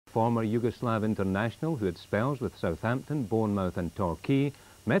Former Yugoslav international who had spells with Southampton, Bournemouth and Torquay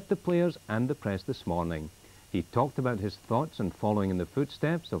met the players and the press this morning. He talked about his thoughts on following in the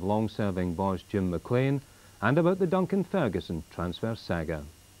footsteps of long-serving boss Jim McLean and about the Duncan Ferguson transfer saga.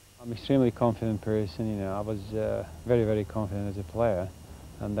 I'm an extremely confident person, you know. I was very, very confident as a player,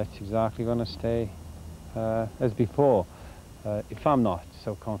 and that's exactly going to stay as before. If I'm not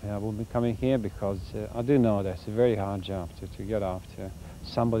so confident, I won't be coming here, because I do know that's a very hard job to get after.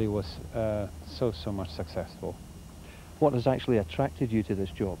 Somebody was so much successful. What has actually attracted you to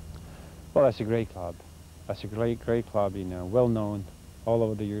this job? Well, that's a great club. That's a great club, you know, well known all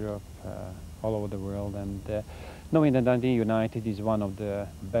over Europe, all over the world, and knowing that Dundee United is one of the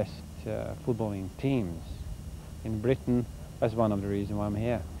best footballing teams in Britain, that's one of the reasons why I'm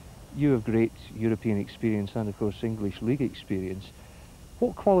here. You have great European experience and, of course, English League experience.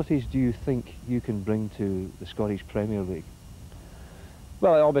 What qualities do you think you can bring to the Scottish Premier League?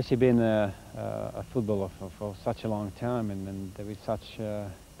 Well, I've obviously been a footballer for such a long time, and with such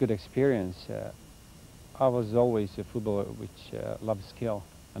good experience. I was always a footballer which loved skill,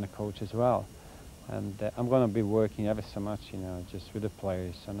 and a coach as well. And I'm going to be working ever so much, you know, just with the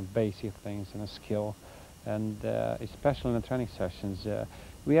players and the basic things and the skill. And especially in the training sessions,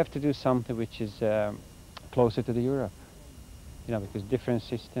 we have to do something which is closer to the Europe. You know, because different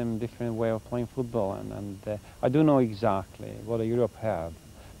system, different way of playing football, and I do know exactly what Europe have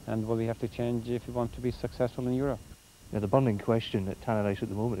and what we have to change if we want to be successful in Europe. Now, the burning question at Tannadice at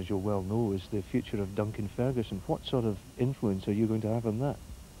the moment, as you'll well know, is the future of Duncan Ferguson. What sort of influence are you going to have on that?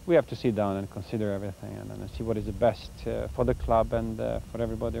 We have to sit down and consider everything, and see what is the best for the club and for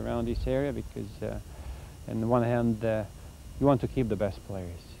everybody around this area, because on the one hand, you want to keep the best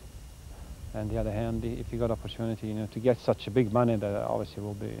players. And the other hand, if you got opportunity, you know, to get such a big money, that obviously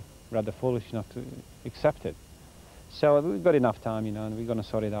will be rather foolish not to accept it. So we've got enough time, you know, and we're going to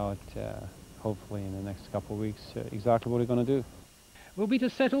sort it out, hopefully in the next couple of weeks, exactly what we're going to do. Will be to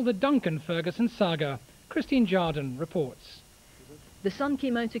settle the Duncan Ferguson saga. Christine Jardine reports. The sun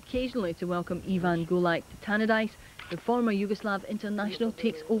came out occasionally to welcome Ivan Golac to Tannadice. The former Yugoslav international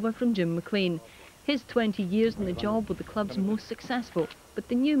takes over from Jim McLean. His 20 years in the job were the club's most successful, but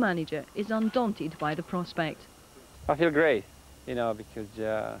the new manager is undaunted by the prospect. I feel great, you know, because,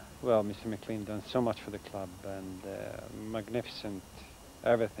 well, Mr. McLean done so much for the club, and magnificent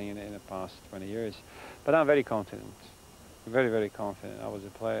everything in the past 20 years. But I'm very confident, very, very confident. I was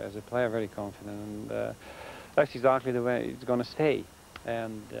as a player, very confident, and that's exactly the way it's going to stay.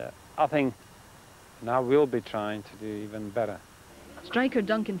 And I think now we'll be trying to do even better. Striker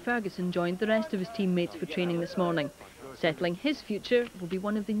Duncan Ferguson joined the rest of his teammates for training this morning. Settling his future will be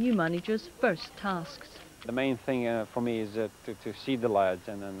one of the new manager's first tasks. The main thing for me is to see the lads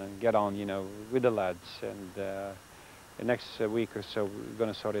and get on, you know, with the lads. And the next week or so, we're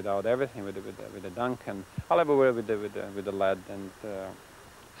going to sort it out, everything with the Duncan. I'll have a word with the lad and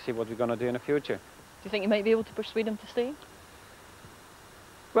see what we're going to do in the future. Do you think you might be able to persuade him to stay?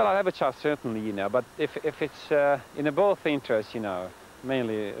 Well, I'll have a chat, certainly, you know, but if it's in both interests, you know,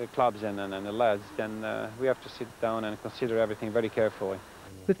 mainly clubs and the lads, then we have to sit down and consider everything very carefully.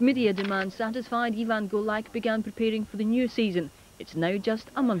 With media demand satisfied, Ivan Golac began preparing for the new season. It's now just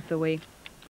a month away.